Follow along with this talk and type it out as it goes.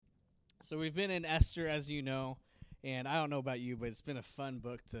So we've been in Esther, as you know, and I don't know about you, but it's been a fun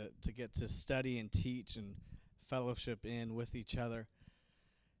book to get to study and teach and fellowship in with each other.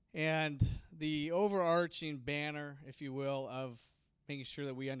 And the overarching banner, if you will, of making sure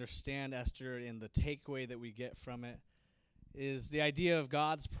that we understand Esther and the takeaway that we get from it is the idea of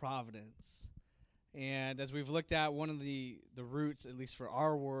God's providence. And as we've looked at, one of the roots, at least for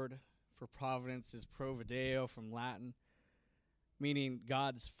our word for providence, is provideo from Latin, meaning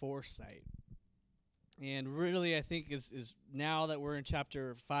God's foresight. And really, I think is now that we're in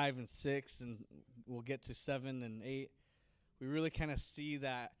chapter 5 and 6, and we'll get to 7 and 8, we really kind of see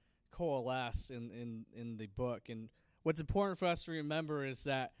that coalesce in the book. And what's important for us to remember is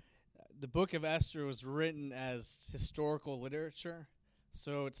that the book of Esther was written as historical literature.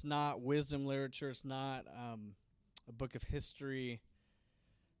 So it's not wisdom literature. It's not a book of history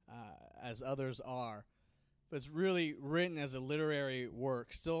as others are. But it's really written as a literary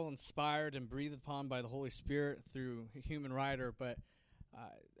work, still inspired and breathed upon by the Holy Spirit through a human writer. But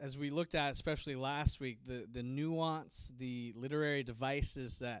as we looked at, especially last week, the nuance, the literary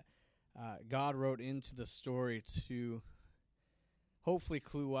devices that God wrote into the story to hopefully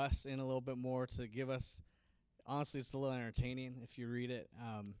clue us in a little bit more, to give us, honestly, it's a little entertaining if you read it.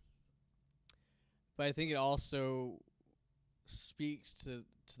 But I think it also speaks to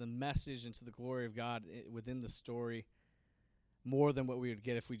the message and to the glory of God within the story more than what we would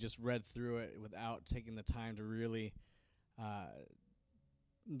get if we just read through it without taking the time to really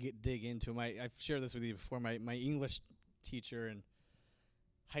dig into it. I've shared this with you before. My English teacher in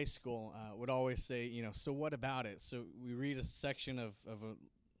high school would always say, so what about it? So we read a section of a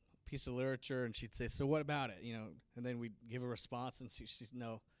piece of literature, and she'd say, so what about it? And then we'd give a response, and she'd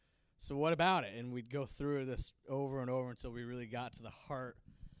no. So what about it? And we'd go through this over and over until we really got to the heart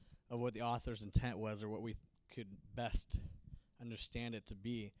of what the author's intent was, or what we could best understand it to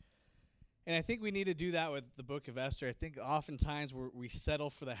be. And I think we need to do that with the book of Esther. I think oftentimes we settle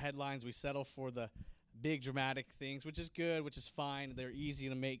for the headlines. We settle for the big dramatic things, which is good, which is fine. They're easy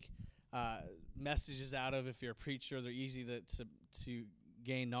to make messages out of if you're a preacher. They're easy to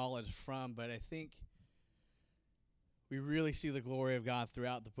gain knowledge from. But I think we really see the glory of God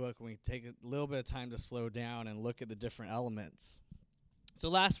throughout the book when we take a little bit of time to slow down and look at the different elements. So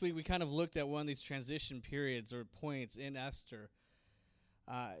last week we kind of looked at one of these transition periods or points in Esther.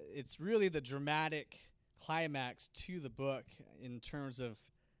 It's really the dramatic climax to the book in terms of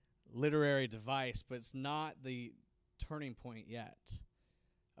literary device, but it's not the turning point yet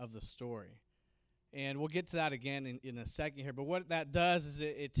of the story. And we'll get to that again in a second here. But what that does is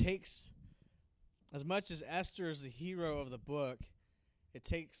it takes, as much as Esther is the hero of the book, it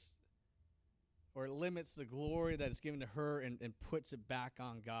takes or it limits the glory that is given to her and puts it back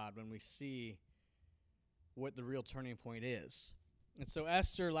on God when we see what the real turning point is. And so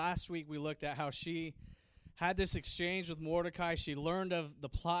Esther, last week we looked at how she had this exchange with Mordecai. She learned of the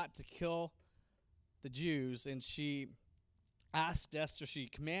plot to kill the Jews, and she asked Esther,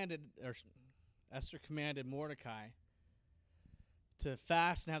 Esther commanded Mordecai to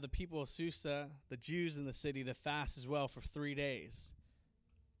fast and have the people of Susa, the Jews in the city, to fast as well for 3 days.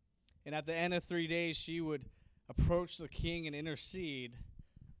 And at the end of 3 days, she would approach the king and intercede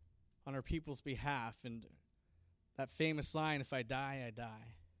on her people's behalf. And that famous line, if I die, I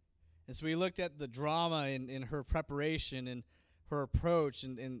die. And so we looked at the drama in her preparation and her approach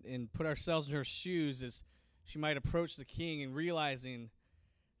and put ourselves in her shoes as she might approach the king, and realizing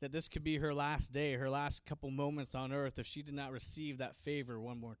that this could be her last day, her last couple moments on earth if she did not receive that favor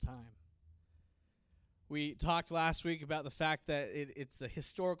one more time. We talked last week about the fact that it's a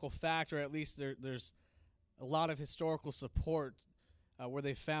historical fact, or at least there's a lot of historical support where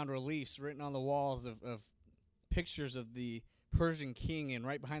they found reliefs written on the walls of pictures of the Persian king, and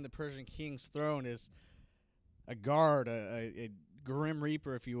right behind the Persian king's throne is a guard, a grim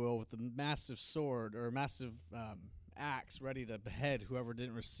reaper, if you will, with a massive sword or a massive axe ready to behead whoever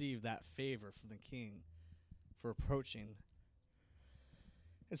didn't receive that favor from the king for approaching.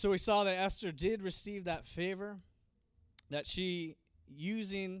 And so we saw that Esther did receive that favor, that she,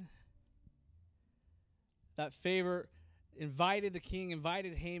 using that favor, invited the king,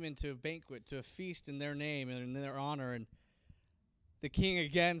 invited Haman to a banquet, to a feast in their name and in their honor. And the king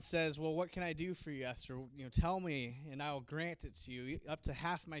again says, well, what can I do for you, Esther? Tell me, and I will grant it to you, up to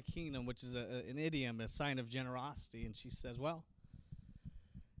half my kingdom, which is an idiom, a sign of generosity. And she says, well,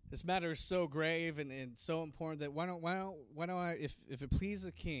 this matter is so grave and so important that why don't I, if it pleases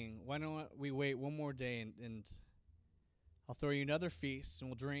the king, why don't we wait one more day and I'll throw you another feast and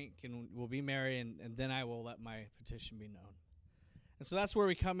we'll drink and we'll be merry, and then I will let my petition be known. And so that's where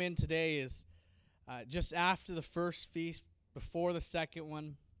we come in today, is just after the first feast, before the second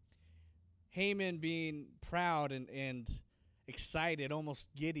one. Haman being proud and excited,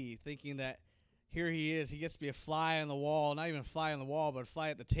 almost giddy, thinking that here he is. He gets to be a fly on the wall, not even a fly on the wall, but a fly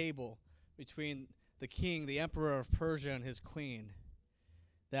at the table between the king, the emperor of Persia, and his queen.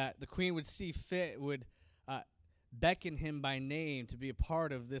 That the queen would see fit, would beckon him by name to be a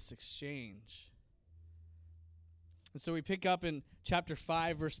part of this exchange. And so we pick up in chapter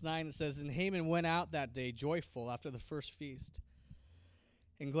 5, verse 9. It says, "And Haman went out that day joyful after the first feast,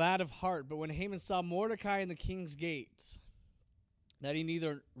 and glad of heart. But when Haman saw Mordecai in the king's gate, that he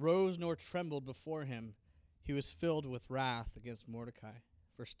neither rose nor trembled before him, he was filled with wrath against Mordecai."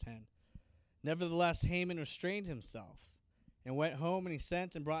 Verse 10. "Nevertheless, Haman restrained himself, and went home, and he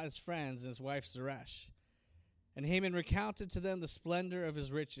sent and brought his friends and his wife Zeresh. And Haman recounted to them the splendor of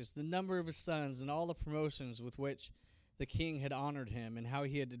his riches, the number of his sons, and all the promotions with which the king had honored him, and how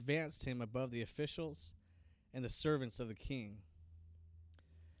he had advanced him above the officials and the servants of the king.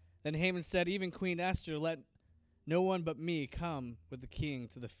 Then Haman said, 'Even Queen Esther, let no one but me come with the king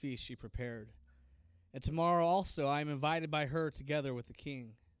to the feast she prepared. And tomorrow also I am invited by her together with the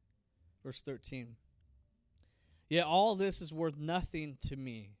king.'" Verse 13. "Yet all this is worth nothing to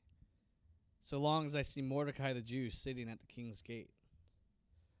me, so long as I see Mordecai the Jew sitting at the king's gate."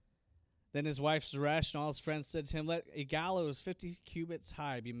 Then his wife Zeresh and all his friends said to him, "Let a gallows 50 cubits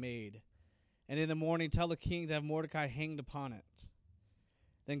high be made, and in the morning tell the king to have Mordecai hanged upon it.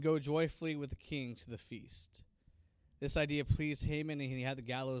 Then go joyfully with the king to the feast." This idea pleased Haman, and he had the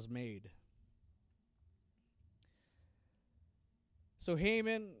gallows made. So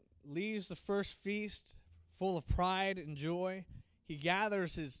Haman leaves the first feast full of pride and joy. He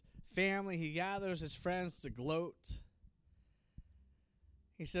gathers his family, he gathers his friends to gloat.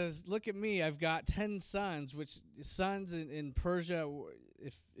 He says, "Look at me, I've got 10 sons," which sons in Persia,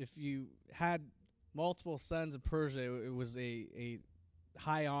 if you had multiple sons in Persia, it was a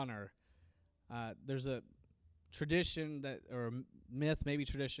high honor. There's a tradition or a myth, maybe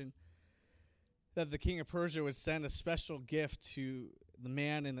tradition, that the king of Persia would send a special gift to the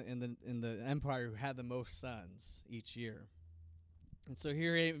man in the empire who had the most sons each year. And so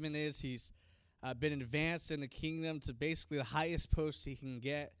here Haman is. He's been advanced in the kingdom to basically the highest post he can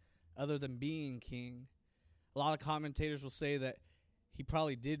get other than being king. A lot of commentators will say that he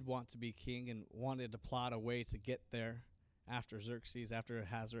probably did want to be king and wanted to plot a way to get there after Xerxes, after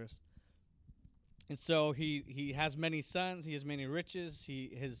Ahasuerus. And so he has many sons, he has many riches,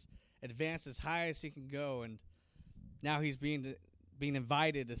 he has advanced as high as he can go, and now he's being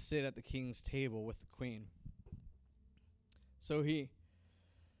invited to sit at the king's table with the queen. So he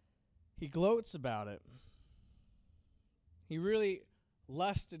gloats about it. He really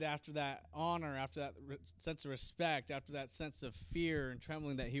lusted after that honor, after that sense of respect, after that sense of fear and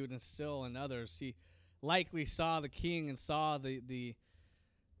trembling that he would instill in others. He likely saw the king and saw the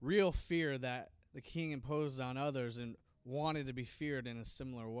real fear that the king imposed on others and wanted to be feared in a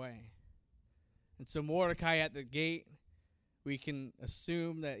similar way. And so Mordecai at the gate, we can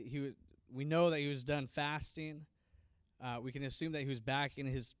assume that we know that he was done fasting. We can assume that he was back in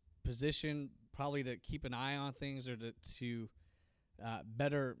his position, probably to keep an eye on things or to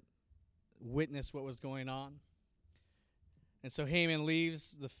better witness what was going on. And so Haman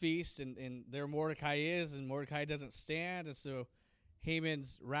leaves the feast, and there Mordecai is, and Mordecai doesn't stand, and so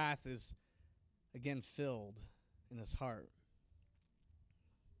Haman's wrath is again filled in his heart.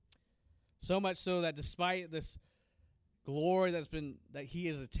 So much so that despite this glory that he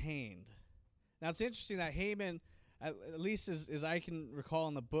has attained. Now it's interesting that Haman, at least as I can recall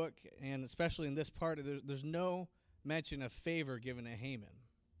in the book, and especially in this part, there's no mention of favor given to Haman.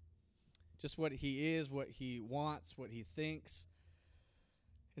 Just what he is, what he wants, what he thinks.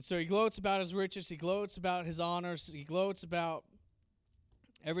 And so he gloats about his riches, he gloats about his honors, he gloats about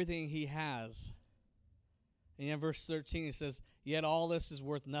everything he has. And in verse 13 he says, "Yet all this is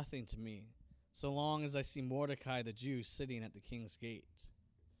worth nothing to me, so long as I see Mordecai the Jew sitting at the king's gate."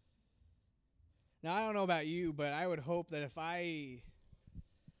 Now, I don't know about you, but I would hope that if I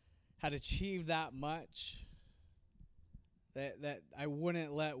had achieved that much, that I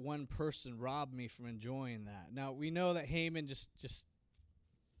wouldn't let one person rob me from enjoying that. Now, we know that Haman just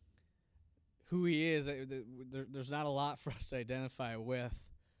who he is, there's not a lot for us to identify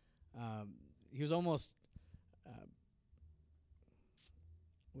with. He was almost,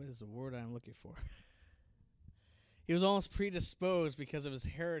 what is the word I'm looking for? He was almost predisposed because of his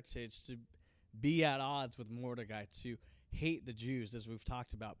heritage to be at odds with Mordecai, to hate the Jews, as we've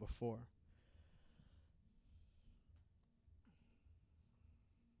talked about before.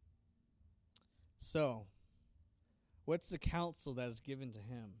 So, what's the counsel that is given to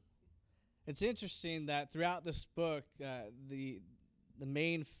him? It's interesting that throughout this book, the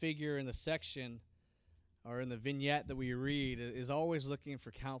main figure in the section or in the vignette that we read is always looking for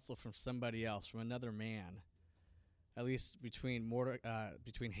counsel from somebody else, from another man, at least between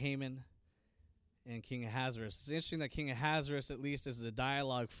Haman and King Ahasuerus. It's interesting that King Ahasuerus, at least as the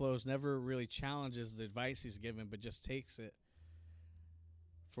dialogue flows, never really challenges the advice he's given, but just takes it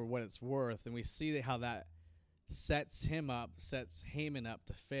for what it's worth. And we see how that sets Haman up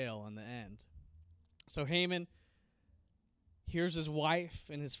to fail in the end. So Haman here's his wife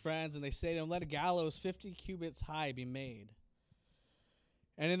and his friends, and they say to him, "Let a gallows 50 cubits high be made.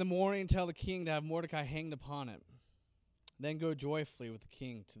 And in the morning tell the king to have Mordecai hanged upon it. Then go joyfully with the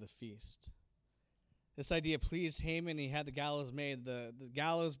king to the feast." This idea pleased Haman, and he had the gallows made. The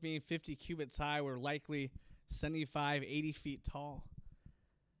gallows being 50 cubits high were likely 75, 80 feet tall.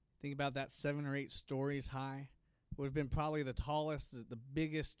 Think about that, 7 or 8 stories high. Would have been probably the tallest, the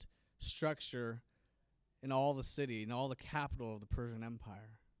biggest structure in all the city, in all the capital of the Persian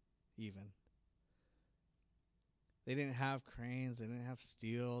Empire, even. They didn't have cranes, they didn't have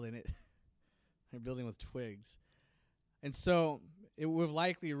steel, they're building with twigs. And so it would have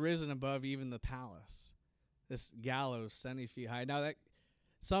likely risen above even the palace, this gallows 70 feet high. Now, that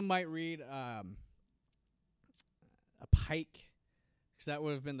some might read a pike, because that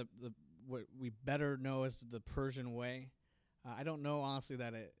would have been the what we better know as the Persian way. I don't know, honestly,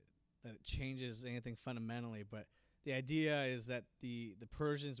 that it changes anything fundamentally, but the idea is that the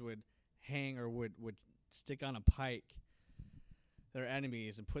Persians would hang or would stick on a pike their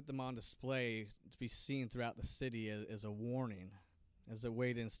enemies and put them on display to be seen throughout the city as a warning, as a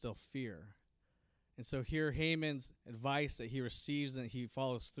way to instill fear. And so here Haman's advice that he receives and he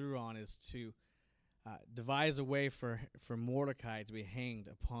follows through on is to devise a way for Mordecai to be hanged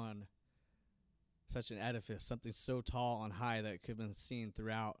upon such an edifice, something so tall and high that it could have been seen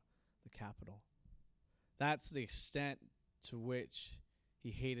throughout the capital. That's the extent to which he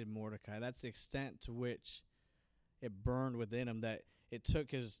hated Mordecai. That's the extent to which it burned within him, that it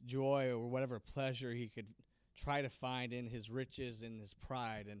took his joy or whatever pleasure he could try to find in his riches and his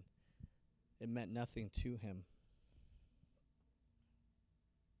pride, and it meant nothing to him.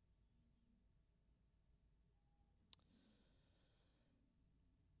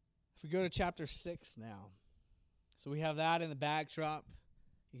 If we go to chapter 6 now. So we have that in the backdrop.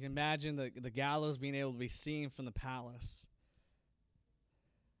 You can imagine the gallows being able to be seen from the palace.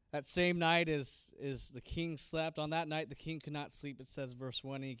 That same night as the king slept, on that night the king could not sleep, it says verse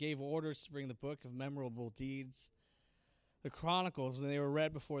 1. And he gave orders to bring the book of memorable deeds, the chronicles, and they were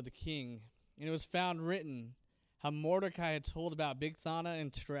read before the king. And it was found written how Mordecai had told about Bigthana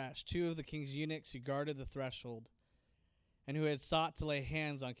and Teresh, 2 of the king's eunuchs who guarded the threshold, and who had sought to lay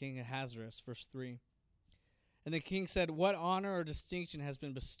hands on King Ahasuerus. Verse 3. And the king said, "What honor or distinction has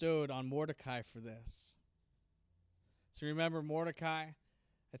been bestowed on Mordecai for this?" So remember Mordecai,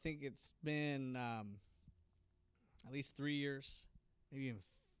 I think it's been at least 3 years, maybe even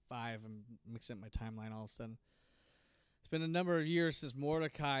 5. I'm mixing up my timeline all of a sudden. It's been a number of years since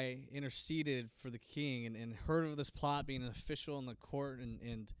Mordecai interceded for the king and heard of this plot being an official in the court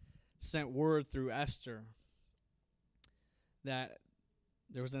and sent word through Esther that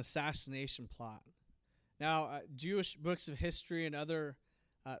there was an assassination plot. Now, Jewish books of history and other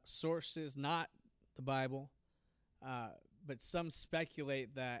sources, not the Bible, but some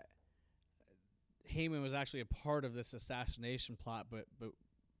speculate that Haman was actually a part of this assassination plot, but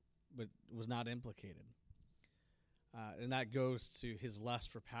was not implicated. And that goes to his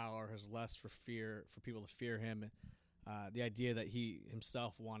lust for power, his lust for fear, for people to fear him, the idea that he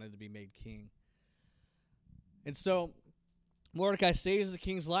himself wanted to be made king. And so Mordecai saves the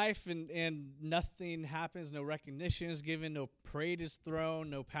king's life, and nothing happens. No recognition is given, no parade is thrown,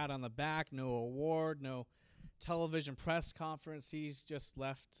 no pat on the back, no award, no television press conference. He's just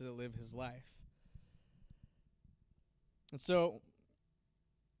left to live his life. And so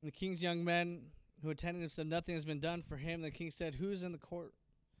the king's young men who attended him said nothing has been done for him. The king said, "Who's in the court?"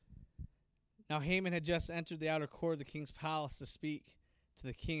 Now Haman had just entered the outer court of the king's palace to speak to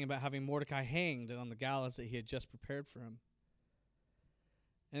the king about having Mordecai hanged on the gallows that he had just prepared for him.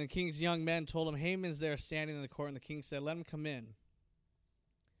 And the king's young men told him, "Haman's there standing in the court." And the king said, "Let him come in."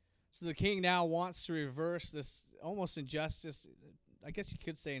 So the king now wants to reverse this almost injustice, I guess you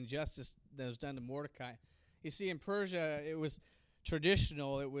could say injustice, that was done to Mordecai. You see, in Persia, it was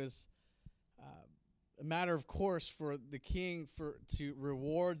traditional, it was a matter of course for the king to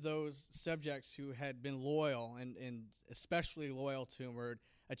reward those subjects who had been loyal and especially loyal to him or had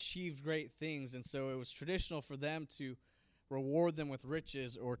achieved great things. And so it was traditional for them to reward them with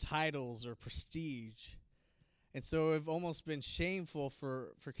riches or titles or prestige. And so it would have almost been shameful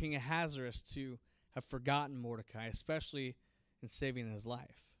for King Ahasuerus to have forgotten Mordecai, especially and saving his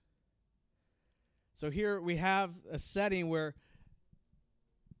life. So here we have a setting where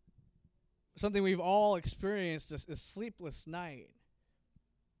something we've all experienced, a sleepless night.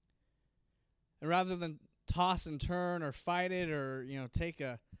 And rather than toss and turn or fight it or, take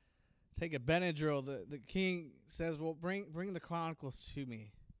a Benadryl, the king says, well, bring the chronicles to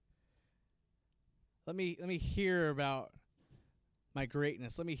me. Let me hear about my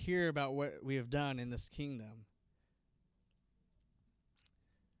greatness. Let me hear about what we have done in this kingdom.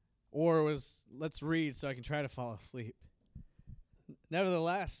 Or it was, let's read so I can try to fall asleep.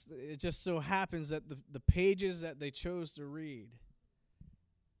 Nevertheless, it just so happens that the pages that they chose to read.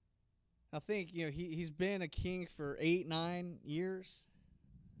 I think, he's been a king for 8-9 years.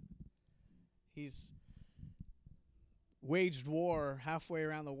 He's waged war halfway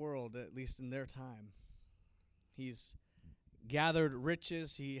around the world, at least in their time. He's gathered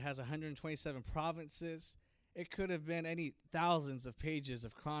riches. He has 127 provinces. It could have been any thousands of pages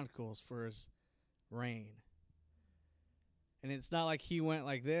of chronicles for his reign. And it's not like he went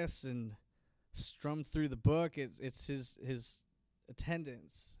like this and strummed through the book. It's his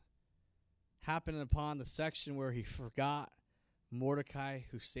attendance happened upon the section where he forgot Mordecai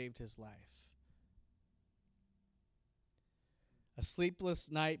who saved his life. A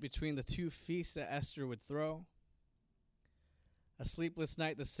sleepless night between the two feasts that Esther would throw. A sleepless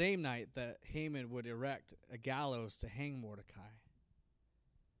night, the same night that Haman would erect a gallows to hang Mordecai.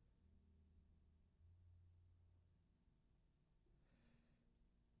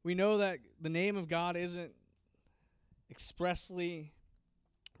 We know that the name of God isn't expressly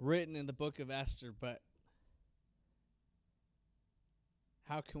written in the book of Esther, but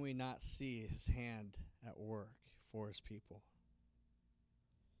how can we not see his hand at work for his people?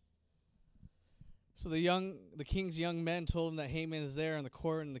 So the king's young men told him that Haman is there in the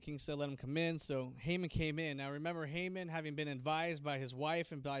court, and the king said, let him come in. So Haman came in. Now remember, Haman, having been advised by his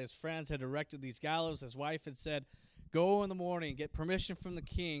wife and by his friends, had erected these gallows. His wife had said, go in the morning, get permission from the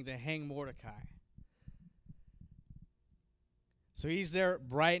king to hang Mordecai. So he's there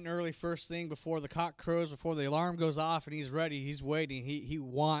bright and early, first thing, before the cock crows, before the alarm goes off, and he's ready, he's waiting. He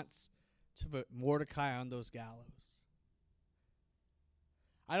wants to put Mordecai on those gallows.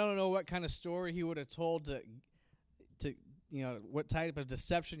 I don't know what kind of story he would have told to what type of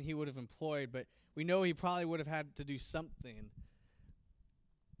deception he would have employed, but we know he probably would have had to do something.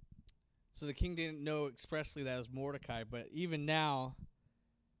 So the king didn't know expressly that it was Mordecai, but even now,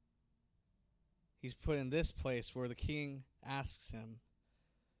 he's put in this place where the king asks him,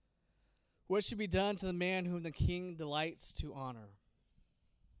 what should be done to the man whom the king delights to honor?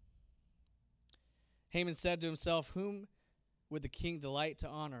 Haman said to himself, whom would the king delight to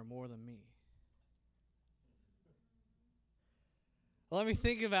honor more than me? Let me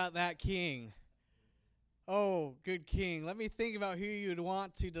think about that king. Oh, good king. Let me think about who you'd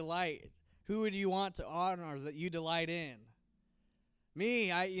want to delight. Who would you want to honor that you delight in?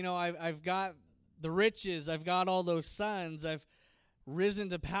 Me, I've got the riches. I've got all those sons. I've risen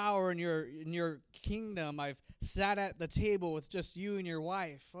to power in your kingdom. I've sat at the table with just you and your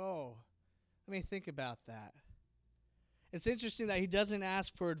wife. Oh, let me think about that. It's interesting that he doesn't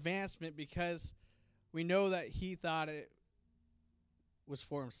ask for advancement because we know that he thought it was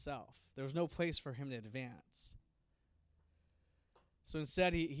for himself. There was no place for him to advance. So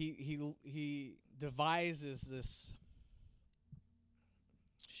instead, he devises this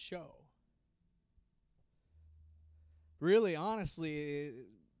show. Really, honestly,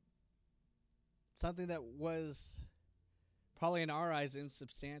 something that was probably in our eyes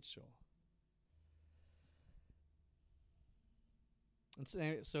insubstantial. And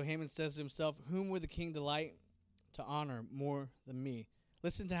so Haman says to himself, whom would the king delight to honor more than me?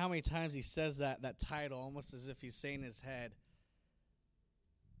 Listen to how many times he says that title, almost as if he's saying in his head,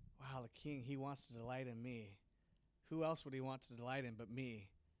 wow, the king, he wants to delight in me. Who else would he want to delight in but me?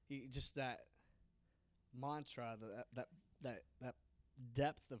 Just that mantra, that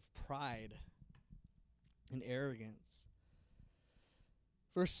depth of pride and arrogance.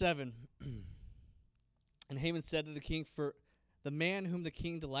 Verse 7, and Haman said to the king, for the man whom the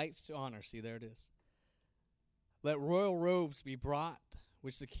king delights to honor, see, there it is, let royal robes be brought,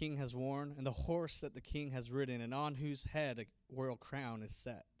 which the king has worn, and the horse that the king has ridden, and on whose head a royal crown is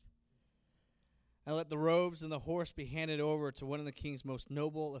set. And let the robes and the horse be handed over to one of the king's most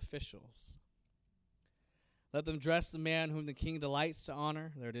noble officials. Let them dress the man whom the king delights to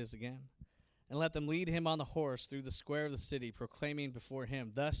honor, there it is again, and let them lead him on the horse through the square of the city, proclaiming before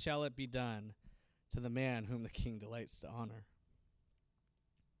him, thus shall it be done to the man whom the king delights to honor.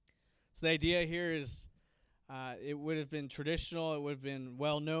 So the idea here is it would have been traditional, it would have been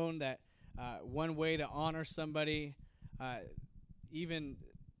well known that one way to honor somebody, even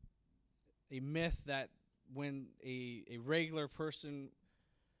a myth that when a regular person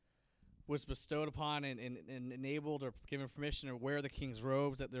was bestowed upon and enabled or given permission to wear the king's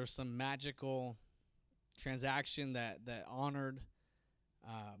robes, that there was some magical transaction that honored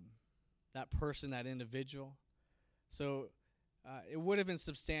that person, that individual. So it would have been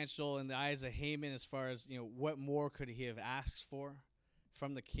substantial in the eyes of Haman as far as, what more could he have asked for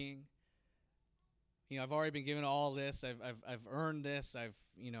from the king? I've already been given all this. I've earned this. I've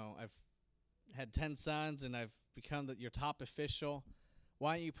had 10 sons, and I've become your top official.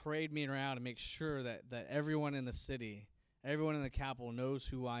 Why don't you parade me around and make sure that everyone in the city, everyone in the capital knows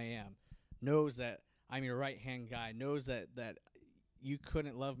who I am, knows that I'm your right-hand guy, knows that you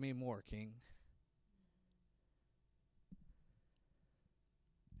couldn't love me more, king.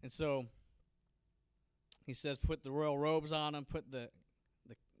 And so he says, put the royal robes on him, put the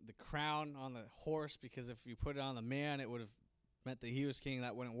crown on the horse, because if you put it on the man, it would have meant that he was king.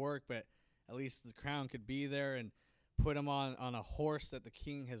 That wouldn't work, but at least the crown could be there, and put him on a horse that the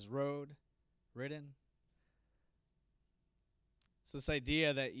king has ridden. So this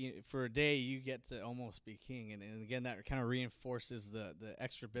idea that for a day you get to almost be king, and again, that kind of reinforces the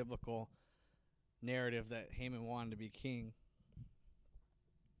extra biblical narrative that Haman wanted to be king.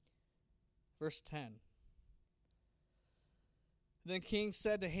 Verse 10. Then king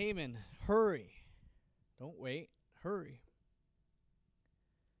said to Haman, hurry. Don't wait. Hurry.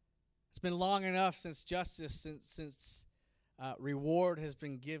 It's been long enough since justice, since reward has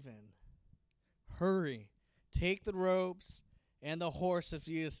been given. Hurry. Take the robes and the horse, as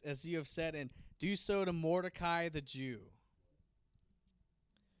you have said, and do so to Mordecai the Jew,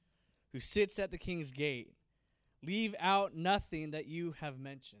 who sits at the king's gate. Leave out nothing that you have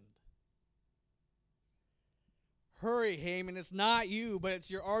mentioned. Hurry, Haman. It's not you, but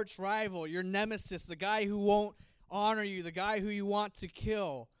it's your arch rival, your nemesis, the guy who won't honor you, the guy who you want to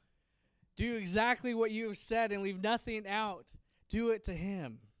kill. Do exactly what you have said and leave nothing out. Do it to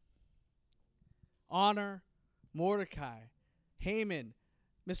him. Honor Mordecai. Haman,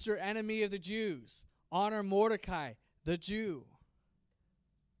 Mr. Enemy of the Jews. Honor Mordecai, the Jew.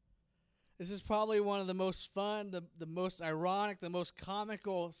 This is probably one of the most fun, the most ironic, the most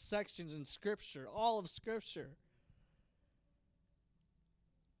comical sections in Scripture, all of Scripture.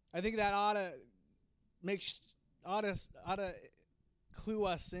 I think that ought to clue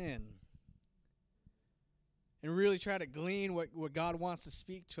us in and really try to glean what God wants to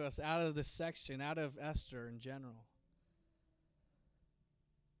speak to us out of this section, out of Esther in general.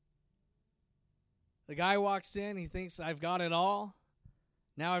 The guy walks in, he thinks, I've got it all.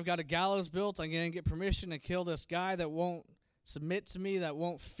 Now I've got a gallows built. I'm going to get permission to kill this guy that won't submit to me, that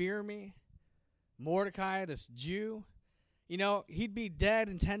won't fear me. Mordecai, this Jew. He'd be dead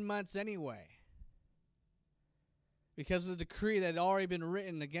in 10 months anyway, because of the decree that had already been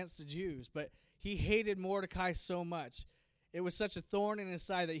written against the Jews. But he hated Mordecai so much. It was such a thorn in his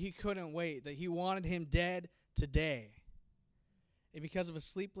side that he couldn't wait, that he wanted him dead today. And because of a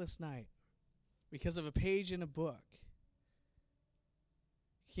sleepless night, because of a page in a book,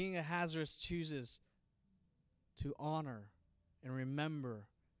 King Ahasuerus chooses to honor and remember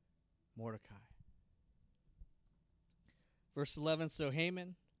Mordecai. Verse 11, so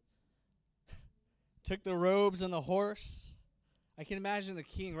Haman took the robes and the horse. I can imagine the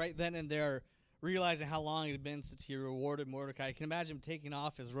king right then and there realizing how long it had been since he rewarded Mordecai. I can imagine him taking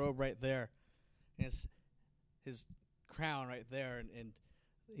off his robe right there, and his crown right there, and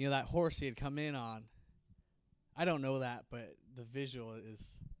that horse he had come in on. I don't know that, but the visual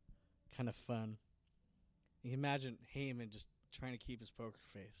is kind of fun. You can imagine Haman just trying to keep his poker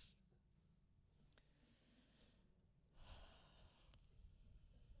face.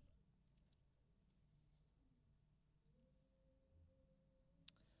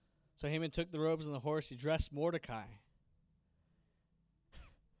 So Haman took the robes and the horse. He dressed Mordecai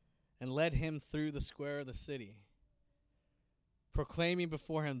and led him through the square of the city, proclaiming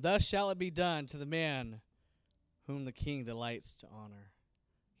before him, thus shall it be done to the man whom the king delights to honor.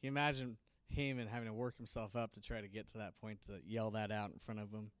 Can you imagine Haman having to work himself up to try to get to that point, to yell that out in front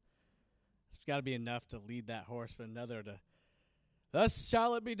of him? It's got to be enough to lead that horse, but another to, thus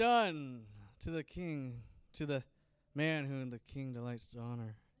shall it be done to the king, to the man whom the king delights to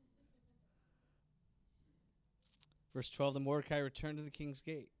honor. Verse 12, then Mordecai returned to the king's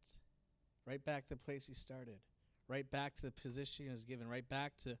gate, right back to the place he started, right back to the position he was given, right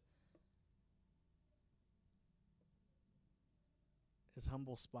back to his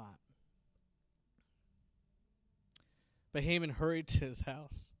humble spot. But Haman hurried to his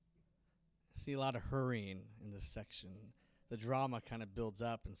house. I see a lot of hurrying in this section. The drama kind of builds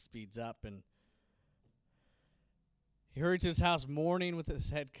up and speeds up, and He hurried to his house mourning with his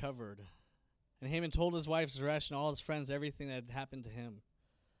head covered. And Haman told his wife Zeresh and all his friends everything that had happened to him.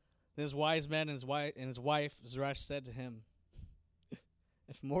 Then his wise men and his wife Zeresh said to him,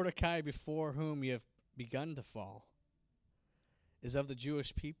 if Mordecai, before whom you have begun to fall, is of the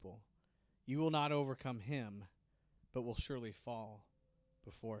Jewish people, you will not overcome him, but will surely fall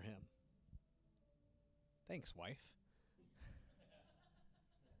before him. Thanks, wife.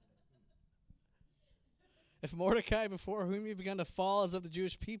 If Mordecai, before whom you have begun to fall, is of the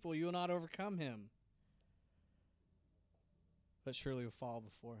Jewish people, you will not overcome him, but surely will fall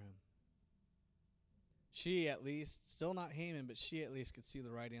before him. She, at least, still not Haman, but she at least could see the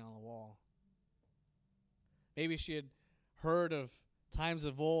writing on the wall. Maybe she had heard of times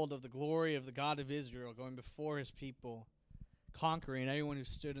of old of the glory of the God of Israel going before his people, conquering everyone who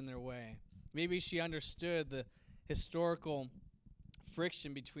stood in their way. Maybe she understood the historical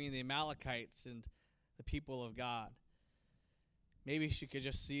friction between the Amalekites and the people of God. Maybe she could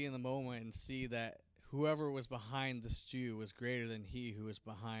just see in the moment and see that whoever was behind this Jew was greater than he who was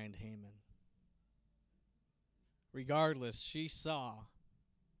behind Haman. Regardless, she saw,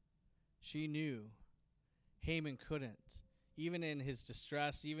 she knew, Haman couldn't. Even in his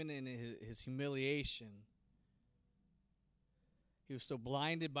distress, even in his humiliation, he was so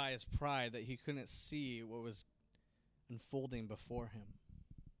blinded by his pride that he couldn't see what was unfolding before him.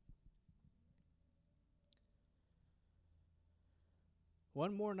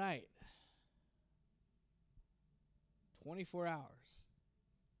 One more night. 24 hours.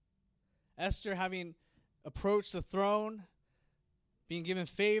 Esther, having approached the throne, being given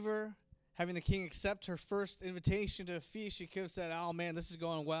favor, having the king accept her first invitation to a feast, she could have said, oh man, this is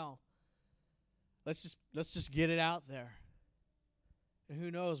going well. Let's just get it out there. And who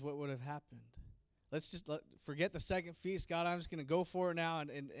knows what would have happened. Forget the second feast. God, I'm just going to go for it now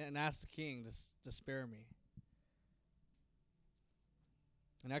and ask the king to spare me.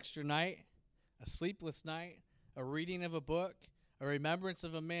 An extra night, a sleepless night, a reading of a book, a remembrance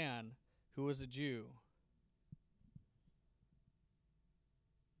of a man who was a Jew.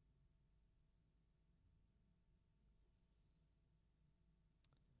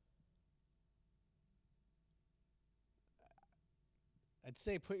 I'd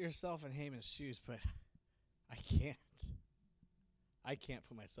say put yourself in Haman's shoes, but I can't. I can't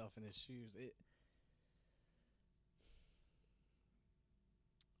put myself in his shoes.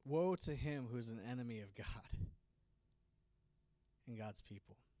 Woe to him who's an enemy of God and God's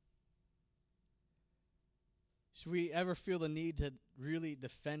people. Should we ever feel the need to really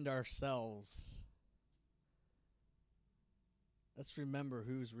defend ourselves? Let's remember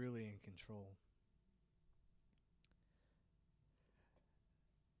who's really in control.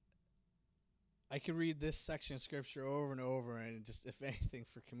 I could read this section of Scripture over and over, and just, if anything,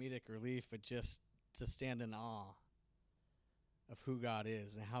 for comedic relief, but just to stand in awe of who God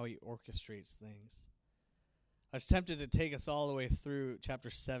is and how he orchestrates things. I was tempted to take us all the way through chapter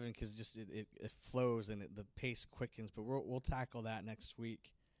 7 because just it flows and the pace quickens, but we'll tackle that next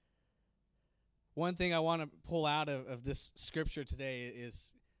week. One thing I want to pull out of this scripture today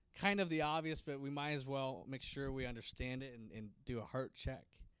is kind of the obvious, but we might as well make sure we understand it and do a heart check.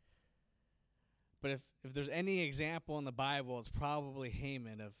 But if there's any example in the Bible, it's probably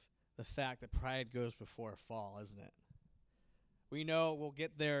Haman, of the fact that pride goes before a fall, isn't it? We know, we'll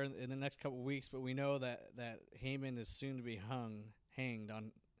get there in the next couple of weeks, but we know that Haman is soon to be hanged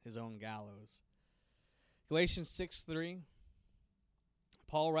on his own gallows. Galatians 6:3,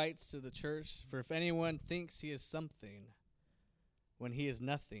 Paul writes to the church, "For if anyone thinks he is something, when he is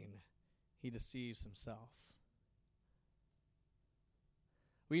nothing, he deceives himself."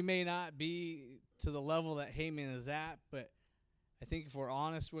 We may not be to the level that Haman is at, but I think if we're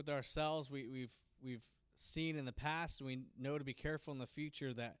honest with ourselves, we've seen in the past, and we know to be careful in the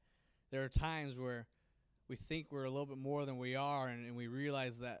future, that there are times where we think we're a little bit more than we are, and we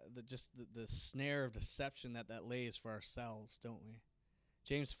realize that the snare of deception that lays for ourselves, don't we?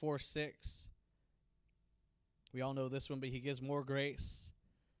 James 4:6. We all know this one, but he gives more grace.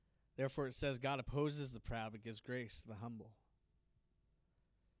 Therefore it says, God opposes the proud, but gives grace to the humble.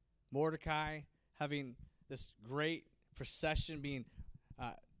 Mordecai having this great procession, being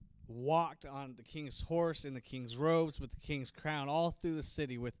walked on the king's horse in the king's robes with the king's crown all through the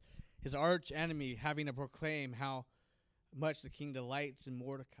city, with his arch enemy having to proclaim how much the king delights in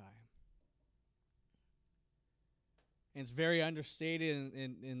Mordecai. And it's very understated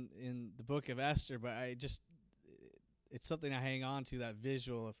in the book of Esther, but it's something I hang on to, that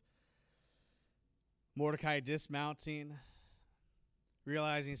visual of Mordecai dismounting,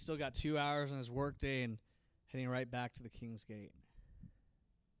 realizing he's still got 2 hours on his workday, and heading right back to the king's gate.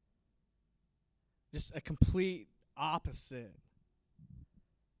 Just a complete opposite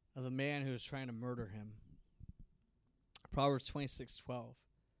of the man who was trying to murder him. Proverbs 26:12.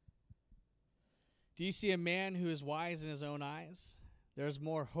 Do you see a man who is wise in his own eyes? There's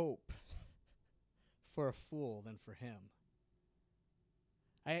more hope for a fool than for him.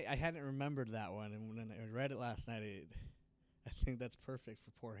 I hadn't remembered that one, and when I read it last night, I think that's perfect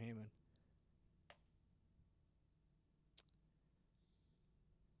for poor Haman.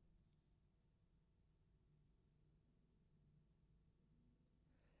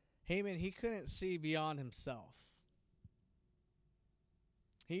 Haman, he couldn't see beyond himself.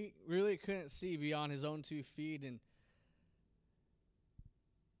 He really couldn't see beyond his own 2 feet and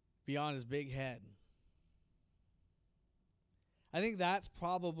beyond his big head. I think that's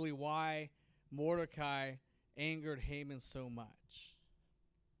probably why Mordecai angered Haman so much.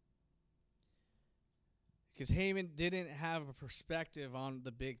 Because Haman didn't have a perspective on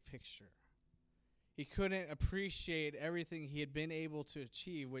the big picture. He couldn't appreciate everything he had been able to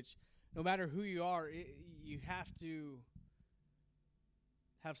achieve, which no matter who you are, you have to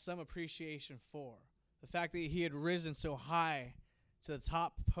have some appreciation for. The fact that he had risen so high to the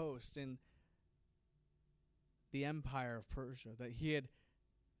top post in the empire of Persia, that he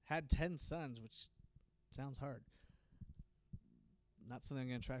had 10 sons, which sounds hard. Not something I'm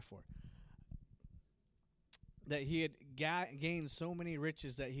going to try for. That he had gained so many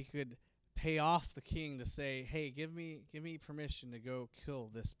riches that he could pay off the king to say, hey, give me permission to go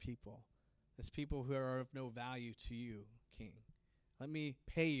kill this people who are of no value to you, king. Let me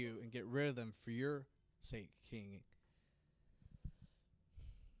pay you and get rid of them for your sake, king.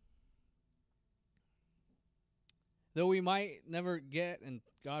 Though we might never get, and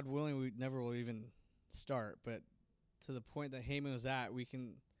God willing, we never will even start, but to the point that Haman was at, we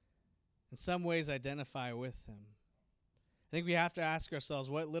can in some ways identify with him. I think we have to ask ourselves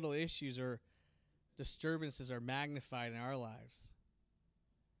what little issues or disturbances are magnified in our lives.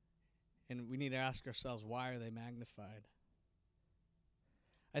 And we need to ask ourselves, why are they magnified?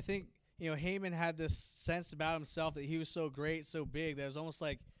 I think, Haman had this sense about himself that he was so great, so big, that it was almost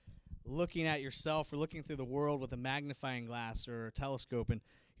like looking at yourself or looking through the world with a magnifying glass or a telescope, and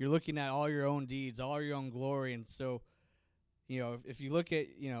you're looking at all your own deeds, all your own glory. And so, if you look at,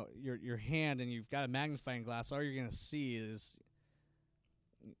 your hand and you've got a magnifying glass, all you're going to see is,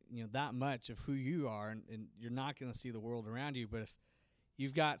 that much of who you are, and you're not going to see the world around you. But if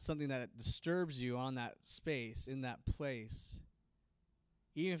you've got something that disturbs you on that space, in that place,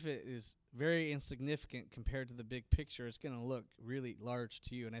 even if it is very insignificant compared to the big picture, it's going to look really large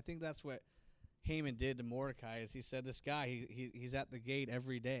to you. And I think that's what Haman did to Mordecai. Is he said, this guy, he's at the gate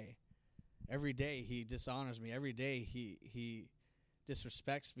every day. Every day he dishonors me. Every day he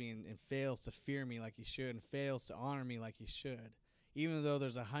disrespects me and fails to fear me like he should, and fails to honor me like he should. Even though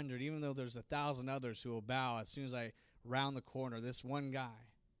there's 100, even though there's 1,000 others who will bow as soon as I round the corner, this one guy.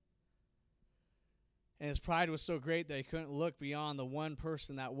 And his pride was so great that he couldn't look beyond the one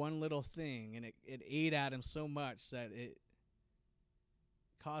person, that one little thing. And it ate at him so much that it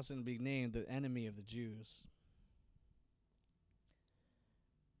caused him to be named the enemy of the Jews.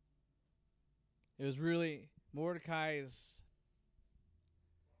 It was really Mordecai's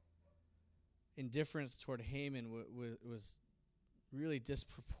indifference toward Haman was really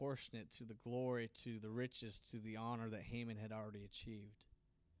disproportionate to the glory, to the riches, to the honor that Haman had already achieved.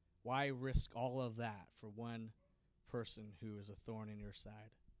 Why risk all of that for one person who is a thorn in your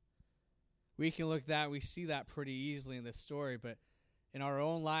side? We can look that, we see that pretty easily in this story, but in our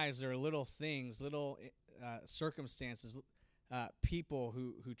own lives there are little things, little circumstances, people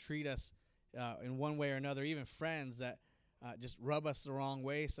who treat us in one way or another, even friends that just rub us the wrong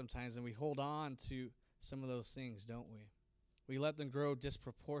way sometimes, and we hold on to some of those things, don't we? We let them grow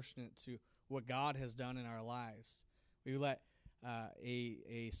disproportionate to what God has done in our lives. We let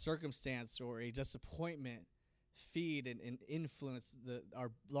a circumstance or a disappointment feed and influence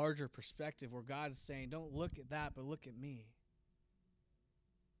our larger perspective, where God is saying, don't look at that, but look at me.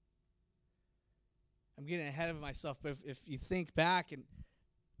 I'm getting ahead of myself, but if you think back, and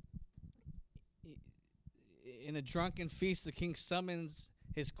in a drunken feast, the king summons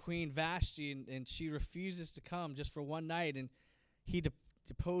his queen Vashti, and she refuses to come just for one night, and he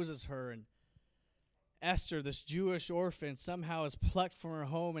deposes her. And Esther, this Jewish orphan, somehow is plucked from her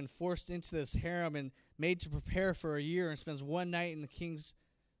home and forced into this harem and made to prepare for a year, and spends one night in the king's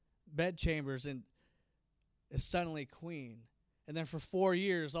bedchambers and is suddenly queen. And then for 4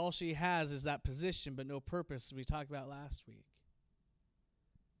 years, all she has is that position but no purpose, as we talked about last week.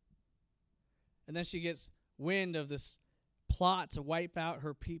 And then she gets wind of this plot to wipe out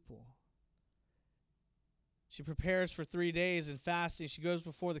her people. She prepares for 3 days and fasting. She goes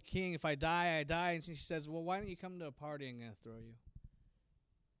before the king. If I die, I die. And she says, well, why don't you come to a party? I'm going to throw you.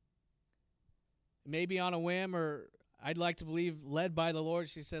 Maybe on a whim, or I'd like to believe led by the Lord,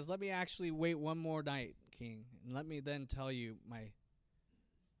 she says, let me actually wait one more night, king, and let me then tell you my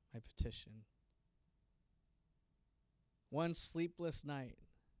petition. One sleepless night.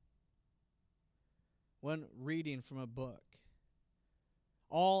 One reading from a book.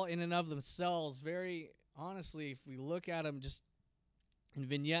 All in and of themselves, very honestly, if we look at them just in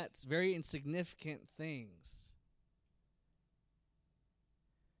vignettes, very insignificant things.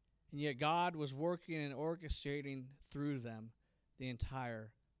 And yet God was working and orchestrating through them the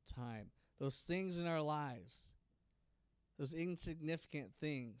entire time. Those things in our lives, those insignificant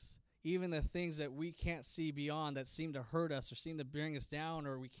things, even the things that we can't see beyond that seem to hurt us or seem to bring us down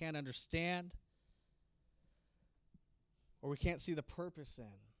or we can't understand or we can't see the purpose in.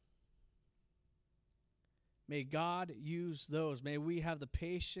 May God use those. May we have the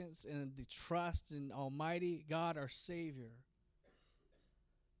patience and the trust in Almighty God, our Savior,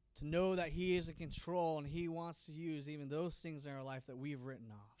 to know that He is in control and He wants to use even those things in our life that we've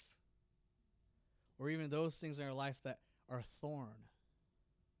written off. Or even those things in our life that are a thorn.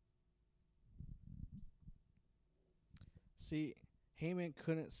 See, Haman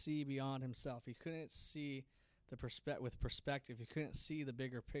couldn't see beyond himself. He couldn't see with perspective. He couldn't see the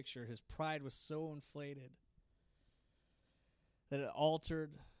bigger picture. His pride was so inflated that it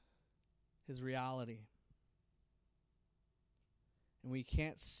altered his reality. And when you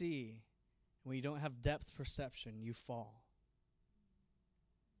can't see, when you don't have depth perception, you fall.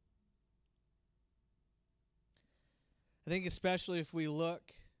 I think especially if we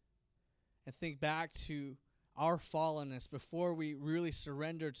look and think back to our fallenness before we really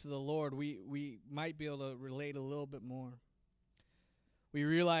surrender to the Lord, we might be able to relate a little bit more. We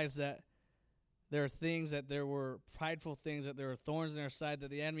realize that there are things, that there were prideful things, that there were thorns in our side that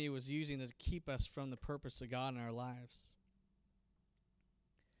the enemy was using to keep us from the purpose of God in our lives.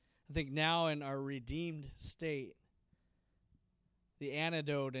 I think now in our redeemed state, the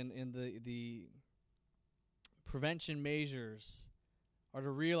antidote and the prevention measures are to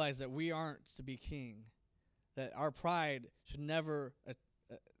realize that we aren't to be king, that our pride should never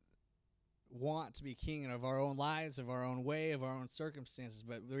want to be king of our own lives, of our own way, of our own circumstances,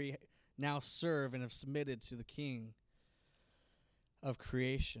 but we now serve and have submitted to the King of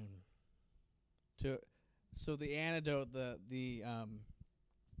creation. So the antidote, the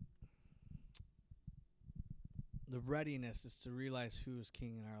readiness is to realize who is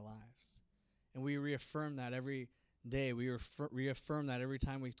king in our lives. And we reaffirm that every day. We reaffirm that every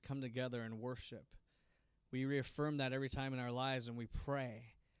time we come together and worship. We reaffirm that every time in our lives when we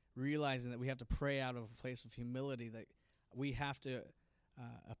pray, realizing that we have to pray out of a place of humility, that we have to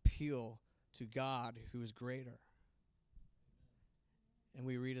appeal to God who is greater. And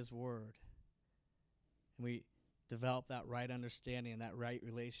we read His Word. And we develop that right understanding and that right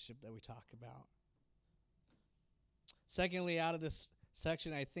relationship that we talk about. Secondly, out of this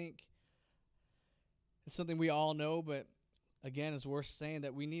section, I think it's something we all know, but again, it's worth saying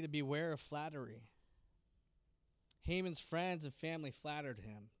that we need to beware of flattery. Haman's friends and family flattered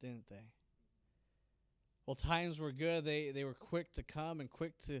him, didn't they? Well, times were good. They were quick to come and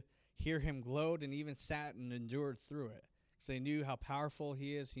quick to hear him gloat, and even sat and endured through it. Because they knew how powerful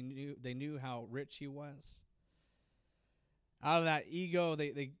he is. They knew how rich he was. Out of that ego,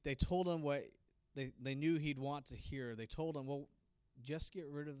 they told him what they knew he'd want to hear. They told him, well, just get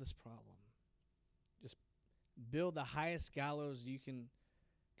rid of this problem. Just build the highest gallows you can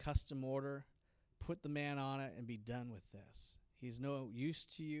custom order. Put the man on it and be done with this. He's no use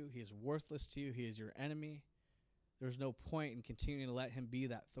to you. He is worthless to you. He is your enemy. There's no point in continuing to let him be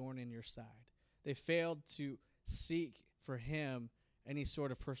that thorn in your side. They failed to seek for him any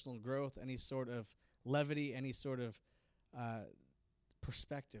sort of personal growth, any sort of levity, any sort of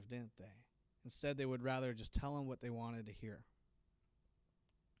perspective, didn't they? Instead, they would rather just tell him what they wanted to hear.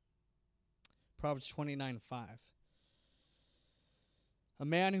 Proverbs 29:5. A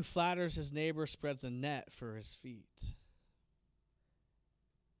man who flatters his neighbor spreads a net for his feet.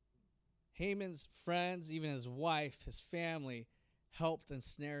 Haman's friends, even his wife, his family, helped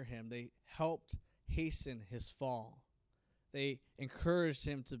ensnare him. They helped hasten his fall. They encouraged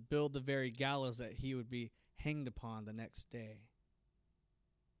him to build the very gallows that he would be hanged upon the next day.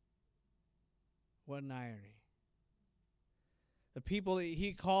 What an irony. The people that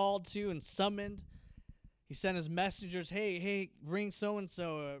he called to and summoned, he sent his messengers, hey, bring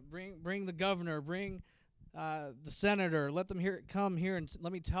so-and-so, bring the governor, bring the senator, let them come here and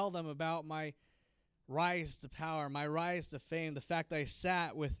let me tell them about my rise to power, my rise to fame, the fact that I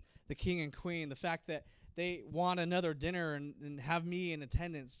sat with the king and queen, the fact that they want another dinner and have me in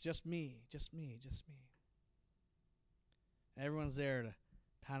attendance, just me. Everyone's there to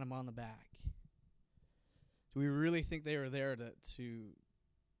pat him on the back. Do we really think they were there to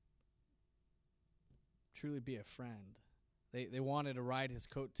truly be a friend? They wanted to ride his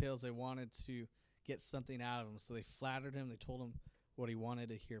coattails. They wanted to get something out of him. So they flattered him. They told him what he wanted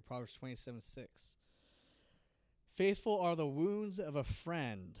to hear. Proverbs 27:6. Faithful are the wounds of a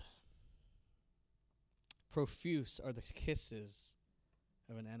friend. Profuse are the kisses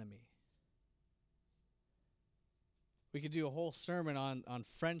of an enemy. We could do a whole sermon on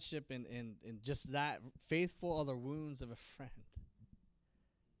friendship and just that. Faithful are the wounds of a friend.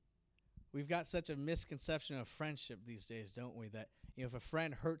 We've got such a misconception of friendship these days, don't we? That if a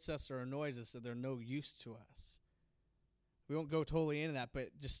friend hurts us or annoys us, that they're no use to us. We won't go totally into that,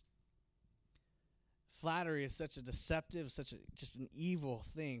 but just flattery is such a deceptive, just an evil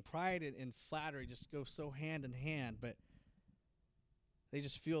thing. Pride and flattery just go so hand in hand, but they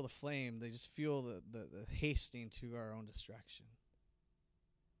just feel the flame. They just feel the hasting to our own destruction.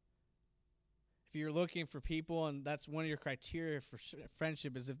 If you're looking for people, and that's one of your criteria for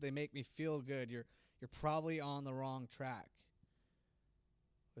friendship, is if they make me feel good, you're probably on the wrong track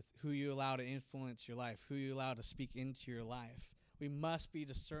with who you allow to influence your life, who you allow to speak into your life. We must be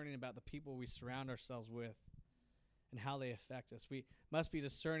discerning about the people we surround ourselves with and how they affect us. We must be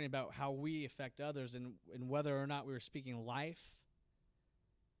discerning about how we affect others and whether or not we are speaking life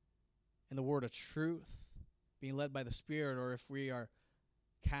and the word of truth, being led by the Spirit, or if we are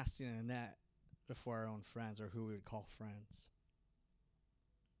casting a net before our own friends, or who we would call friends.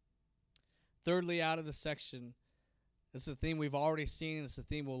 Thirdly, out of the section, this is a theme we've already seen. It's a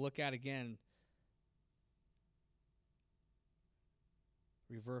theme we'll look at again.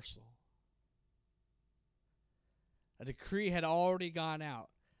 Reversal. A decree had already gone out.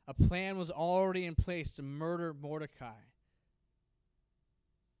 A plan was already in place to murder Mordecai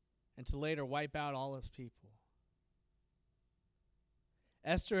and to later wipe out all his people.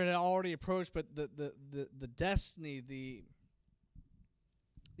 Esther had already approached, but the destiny,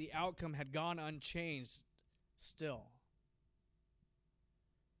 the outcome had gone unchanged still.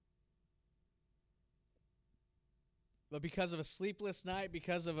 But because of a sleepless night,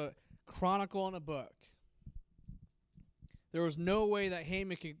 because of a chronicle in a book, there was no way that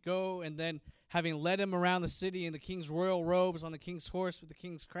Haman could go and then, having led him around the city in the king's royal robes on the king's horse with the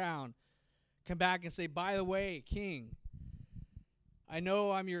king's crown, come back and say, by the way, king, I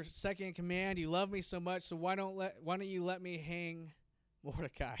know I'm your second in command. You love me so much, so why don't you let me hang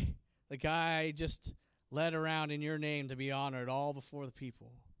Mordecai, the guy I just led around in your name to be honored all before the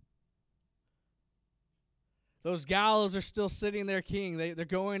people. Those gallows are still sitting there, king. They're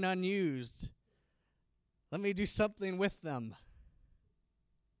going unused. Let me do something with them.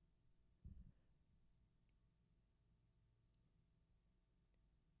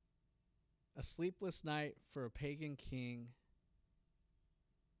 A sleepless night for a pagan king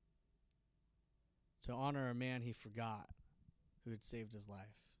to honor a man he forgot who had saved his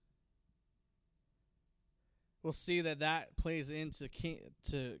life. We'll see that plays into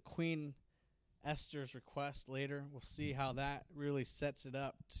to Queen Esther's request later. We'll see how that really sets it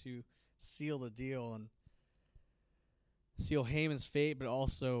up to seal the deal and seal Haman's fate, but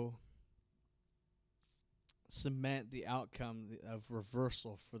also cement the outcome of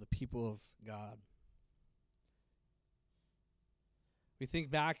reversal for the people of God. We think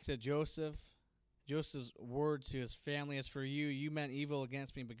back to Joseph's word to his family, as for you, you meant evil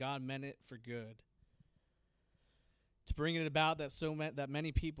against me, but God meant it for good, to bring it about that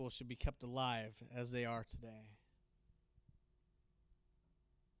many people should be kept alive as they are today.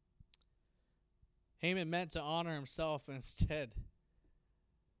 Haman meant to honor himself, but instead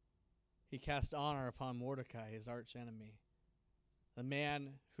he cast honor upon Mordecai, his archenemy, the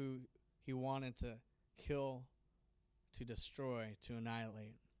man who he wanted to kill, to destroy, to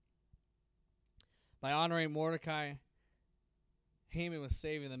annihilate. By honoring Mordecai, Haman was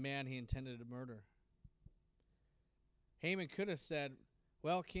saving the man he intended to murder. Haman could have said,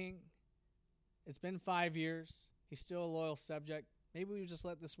 well, king, it's been 5 years. He's still a loyal subject. Maybe we just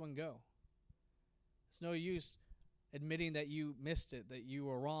let this one go. It's no use admitting that you missed it, that you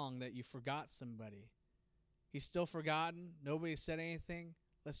were wrong, that you forgot somebody. He's still forgotten. Nobody said anything.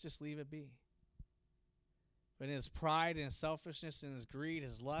 Let's just leave it be. But in his pride and his selfishness and his greed,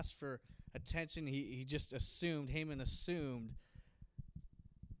 his lust for attention, Haman assumed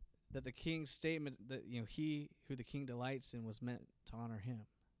that the king's statement that he who the king delights in was meant to honor him.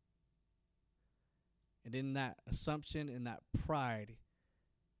 And in that assumption, in that pride,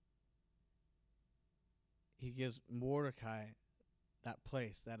 he gives Mordecai that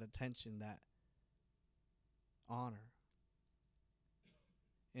place, that attention, that honor.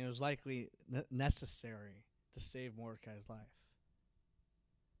 And it was likely necessary to save Mordecai's life.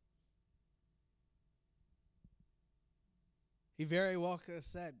 He very well could have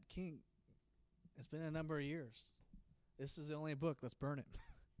said, King, it's been a number of years. This is the only book. Let's burn it.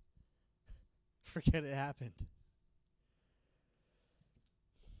 Forget it happened.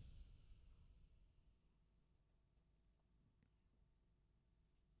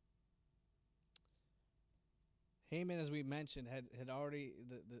 Haman, as we mentioned, had already,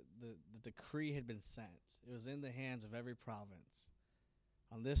 the decree had been sent. It was in the hands of every province.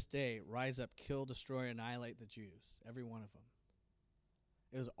 On this day, rise up, kill, destroy, annihilate the Jews, every one of them.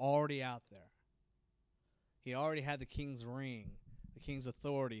 It was already out there. He already had the king's ring, the king's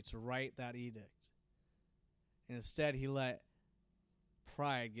authority to write that edict. And instead, he let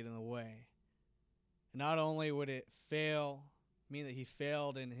pride get in the way. And not only would it mean that he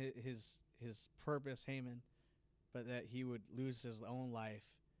failed in his purpose, Haman, but that he would lose his own life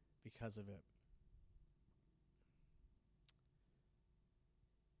because of it.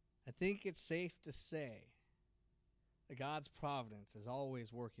 I think it's safe to say that God's providence is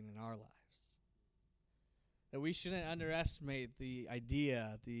always working in our lives. That we shouldn't underestimate the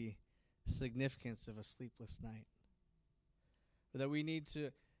idea, the significance of a sleepless night. But that we need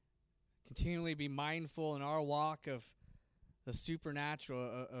to continually be mindful in our walk of the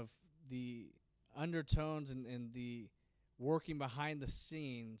supernatural, of the undertones and the working behind the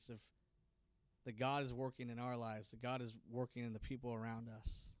scenes of that God is working in our lives, that God is working in the people around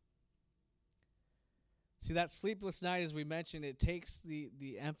us. See, that sleepless night, as we mentioned, it takes the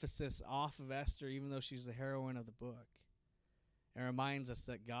emphasis off of Esther, even though she's the heroine of the book. It reminds us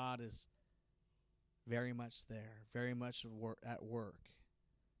that God is very much there, very much at work.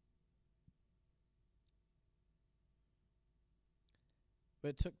 But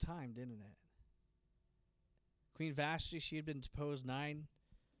it took time, didn't it? Queen Vashti, she had been deposed 9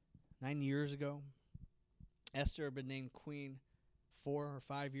 years ago. Esther had been named queen 4 or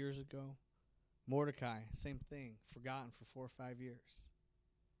 5 years ago. Mordecai, same thing, forgotten for 4 or 5 years.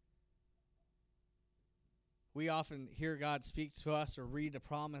 We often hear God speak to us or read a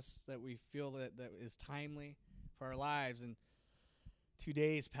promise that we feel that is timely for our lives, and 2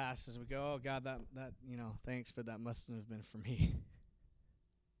 days passes, we go, oh God, that thanks, but that mustn't have been for me.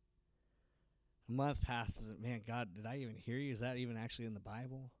 A month passes, and man, God, did I even hear you? Is that even actually in the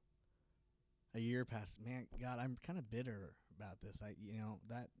Bible? A year passes, man, God, I'm kind of bitter about this. That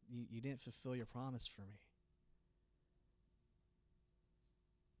you didn't fulfill your promise for me.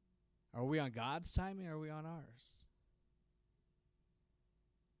 Are we on God's timing or are we on ours?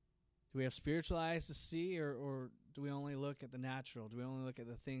 Do we have spiritual eyes to see, or do we only look at the natural? Do we only look at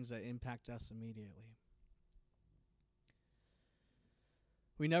the things that impact us immediately?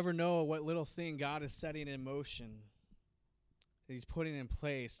 We never know what little thing God is setting in motion, that He's putting in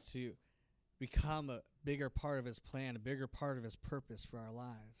place to become a bigger part of His plan, a bigger part of His purpose for our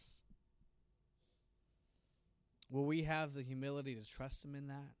lives. Will we have the humility to trust Him in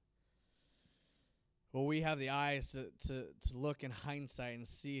that? Will we have the eyes to look in hindsight and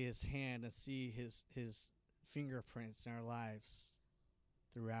see His hand and see His fingerprints in our lives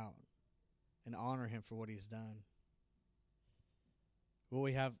throughout and honor Him for what He's done? Will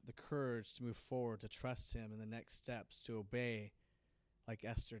we have the courage to move forward, to trust Him in the next steps, to obey like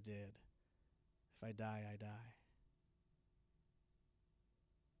Esther did? If I die, I die.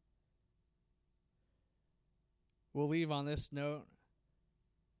 We'll leave on this note.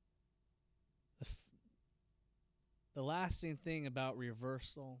 The lasting thing about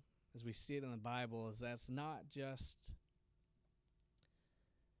reversal, as we see it in the Bible, is that it's not just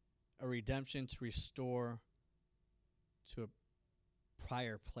a redemption to restore to a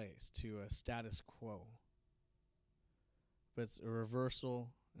prior place, to a status quo, but it's a reversal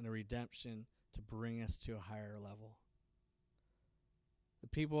and a redemption to bring us to a higher level. The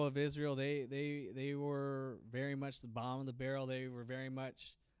people of Israel, they were very much the bottom of the barrel. They were very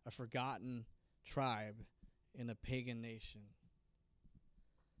much a forgotten tribe in a pagan nation.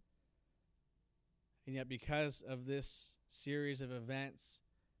 And yet, because of this series of events,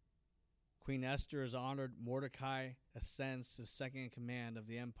 Queen Esther is honored, Mordecai ascends to second in command of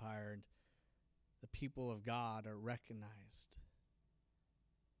the empire, and the people of God are recognized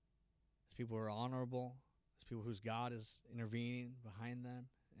as people who are honorable, as people whose God is intervening behind them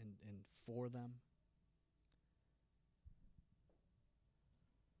and for them.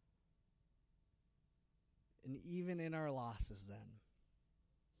 And even in our losses, then,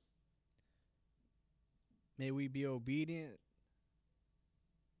 may we be obedient.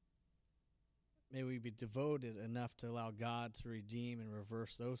 May we be devoted enough to allow God to redeem and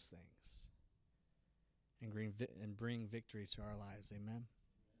reverse those things. and bring victory to our lives. Amen.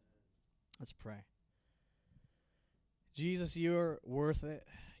 Let's pray. Jesus, you're worth it.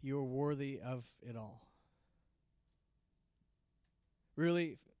 You're worthy of it all.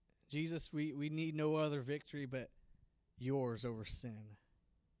 Really, Jesus, we need no other victory but yours over sin.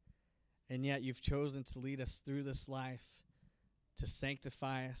 And yet you've chosen to lead us through this life, to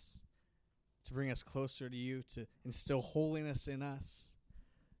sanctify us, to bring us closer to you, to instill holiness in us,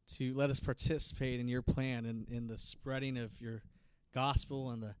 to let us participate in your plan and in the spreading of your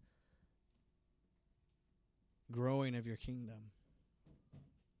gospel and the growing of your kingdom.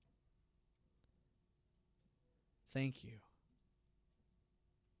 Thank you.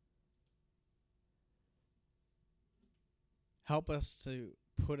 Help us to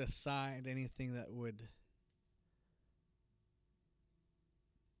put aside anything that would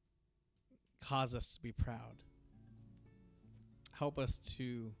cause us to be proud. Help us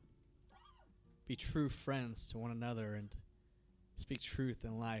to be true friends to one another and speak truth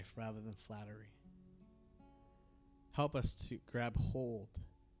in life rather than flattery. Help us to grab hold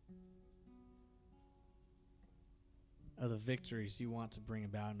of the victories you want to bring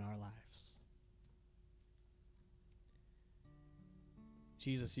about in our lives.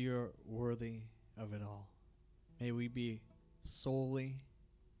 Jesus, you're worthy of it all. May we be solely,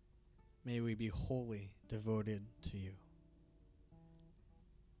 may we be wholly devoted to you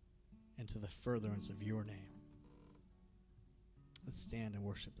and to the furtherance of your name. Let's stand and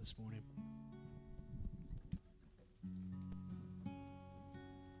worship this morning.